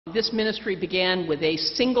This ministry began with a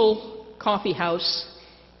single coffee house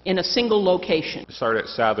in a single location. We started at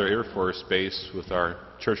Sadler Air Force Base with our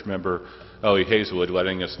church member, Ellie Hazelwood,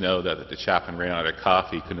 letting us know that the chaplain ran out of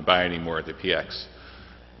coffee, couldn't buy any more at the PX.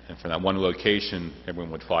 And from that one location,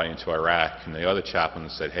 everyone would fly into Iraq, and the other chaplain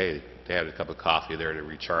said, hey, they had a cup of coffee there to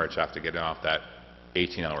recharge after getting off that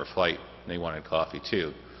 18-hour flight, and they wanted coffee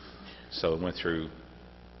too. So it went through,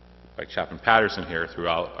 like Chaplain Patterson here,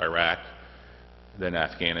 throughout Iraq, then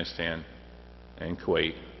Afghanistan, and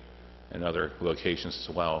Kuwait, and other locations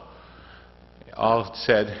as well. All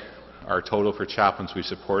said, our total for chaplains we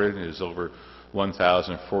supported is over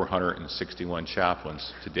 1,461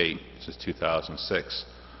 chaplains to date since 2006.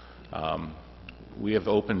 We have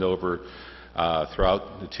opened over,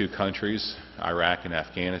 throughout the two countries, Iraq and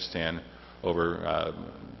Afghanistan, over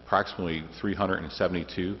approximately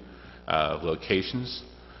 372 locations.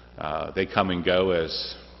 They come and go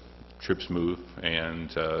as troops move, and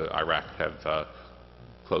Iraq have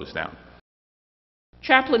closed down.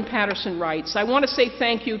 Chaplain Patterson writes, I want to say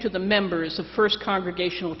thank you to the members of First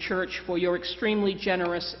Congregational Church for your extremely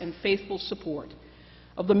generous and faithful support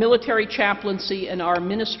of the military chaplaincy and our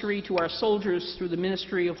ministry to our soldiers through the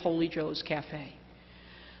ministry of Holy Joe's Cafe.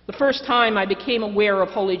 The first time I became aware of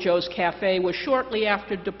Holy Joe's Cafe was shortly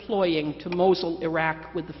after deploying to Mosul,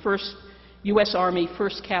 Iraq with the 1st U.S. Army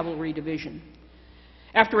 1st Cavalry Division.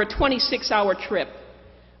 After a 26-hour trip,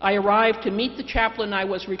 I arrived to meet the chaplain I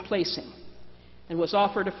was replacing and was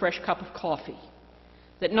offered a fresh cup of coffee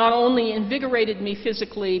that not only invigorated me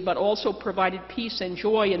physically, but also provided peace and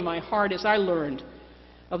joy in my heart as I learned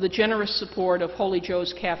of the generous support of Holy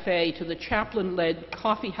Joe's Cafe to the chaplain-led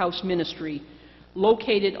coffee house ministry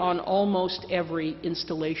located on almost every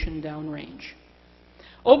installation downrange.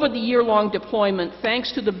 Over the year-long deployment,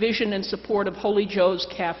 thanks to the vision and support of Holy Joe's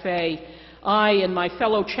Cafe, I and my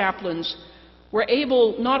fellow chaplains were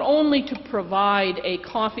able not only to provide a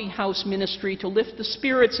coffee house ministry to lift the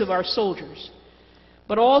spirits of our soldiers,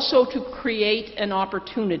 but also to create an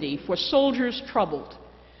opportunity for soldiers troubled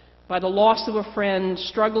by the loss of a friend,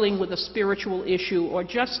 struggling with a spiritual issue, or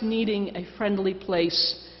just needing a friendly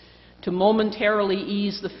place to momentarily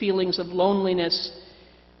ease the feelings of loneliness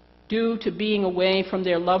due to being away from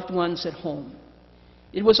their loved ones at home.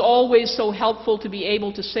 It was always so helpful to be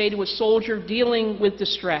able to say to a soldier dealing with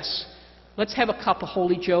distress, let's have a cup of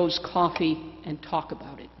Holy Joe's coffee and talk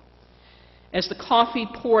about it. As the coffee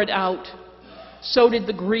poured out, so did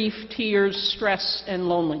the grief, tears, stress, and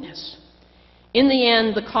loneliness. In the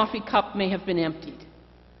end, the coffee cup may have been emptied,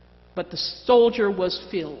 but the soldier was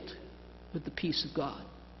filled with the peace of God.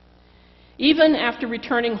 Even after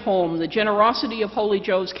returning home, the generosity of Holy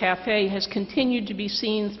Joe's Cafe has continued to be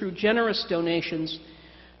seen through generous donations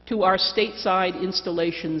to our stateside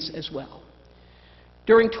installations as well.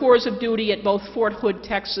 During tours of duty at both Fort Hood,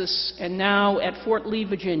 Texas, and now at Fort Lee,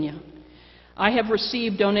 Virginia, I have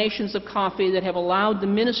received donations of coffee that have allowed the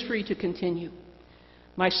ministry to continue.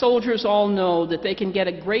 My soldiers all know that they can get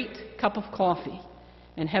a great cup of coffee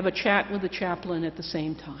and have a chat with the chaplain at the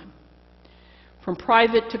same time. From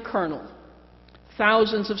private to colonel,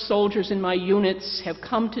 thousands of soldiers in my units have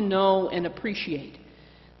come to know and appreciate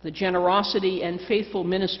the generosity and faithful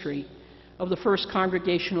ministry of the First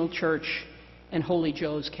Congregational Church and Holy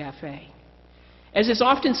Joe's Cafe. As is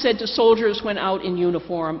often said to soldiers when out in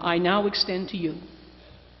uniform, I now extend to you,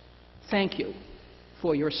 thank you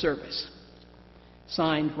for your service.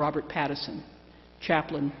 Signed, Robert Patterson,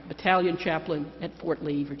 chaplain, battalion chaplain at Fort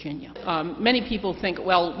Lee, Virginia. Many people think,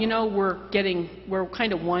 well, you know, we're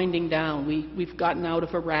kind of winding down. We've gotten out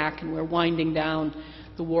of Iraq and we're winding down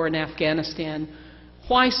the war in Afghanistan.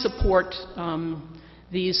 Why support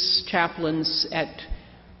these chaplains at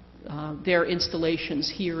their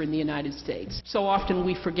installations here in the United States? So often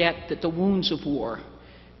we forget that the wounds of war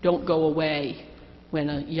don't go away when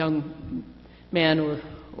a young man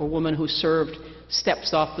or woman who served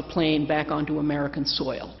steps off the plane back onto American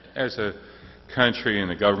soil. As a country and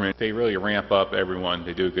the government, they really ramp up everyone.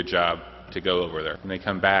 They do a good job to go over there. When they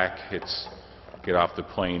come back, it's get off the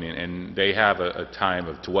plane, and they have a time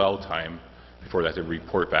of dwell time before they have to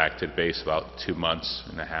report back to the base, about 2.5 months.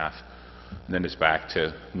 And then it's back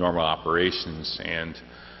to normal operations. And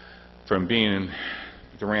from being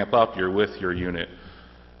to ramp up, you're with your unit,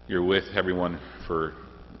 you're with everyone for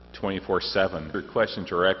 24/7. Your question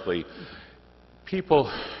directly,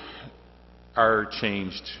 people are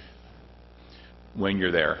changed when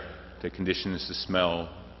you're there. The conditions, the smell,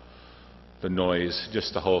 the noise,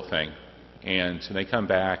 just the whole thing. And they come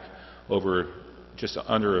back, over just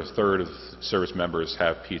under a third of service members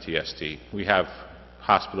have PTSD. We have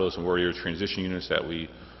hospitals and warrior transition units that we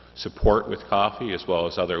support with coffee as well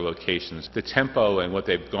as other locations. The tempo and what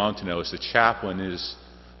they've gone to know is the chaplain is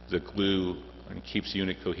the glue and keeps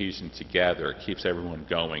unit cohesion together. It keeps everyone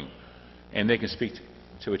going. And they can speak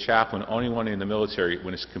to a chaplain, only one in the military,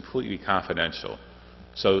 when it's completely confidential.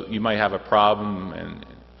 So you might have a problem and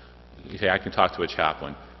you say, I can talk to a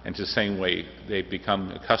chaplain. And it's the same way they've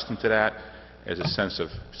become accustomed to that as a sense of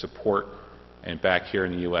support. And back here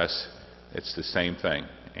in the U.S., it's the same thing.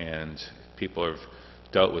 And people have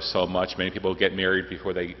dealt with so much. Many people get married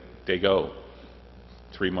before they go,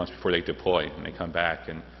 3 months before they deploy, and they come back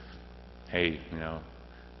and, hey, you know,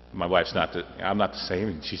 my wife's not the, I'm not the same,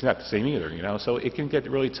 and she's not the same either, you know. So it can get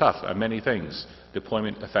really tough on many things.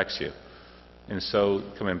 Deployment affects you. And so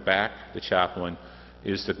coming back, the chaplain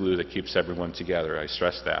is the glue that keeps everyone together. I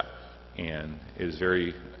stress that. And is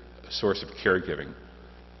very a source of caregiving.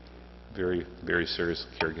 Very, very serious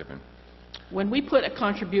caregiving. When we put a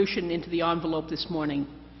contribution into the envelope this morning,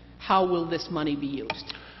 how will this money be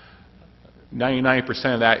used? 99%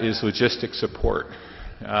 of that is logistic support.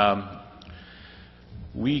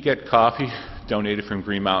 We get coffee donated from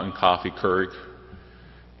Green Mountain Coffee Keurig,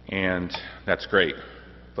 and that's great,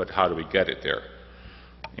 but how do we get it there?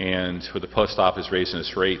 And with the post office raising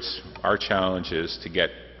its rates, our challenge is to get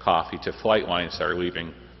coffee to flight lines that are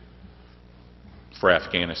leaving for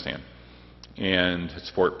Afghanistan, and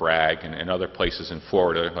it's Fort Bragg and other places in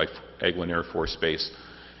Florida, like Eglin Air Force Base.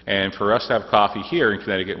 And for us to have coffee here in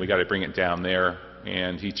Connecticut, we got to bring it down there,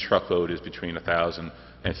 and each truckload is between $1,000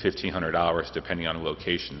 and $1,500, depending on the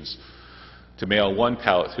locations. To mail one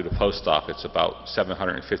pallet through the post office, about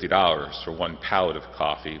 $750 for one pallet of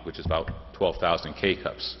coffee, which is about 12,000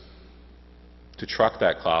 K-cups. To truck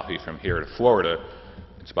that coffee from here to Florida,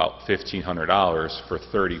 it's about $1,500 for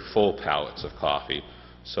 30 full pallets of coffee.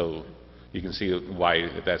 So you can see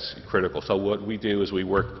why that's critical. So what we do is we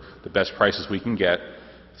work the best prices we can get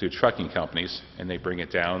through trucking companies, and they bring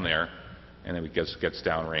it down there, and then it gets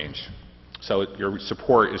downrange. So your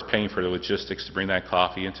support is paying for the logistics to bring that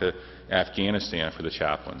coffee into Afghanistan for the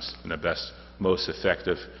chaplains in the best, most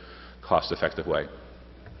effective, cost-effective way.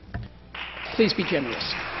 Please be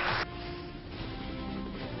generous.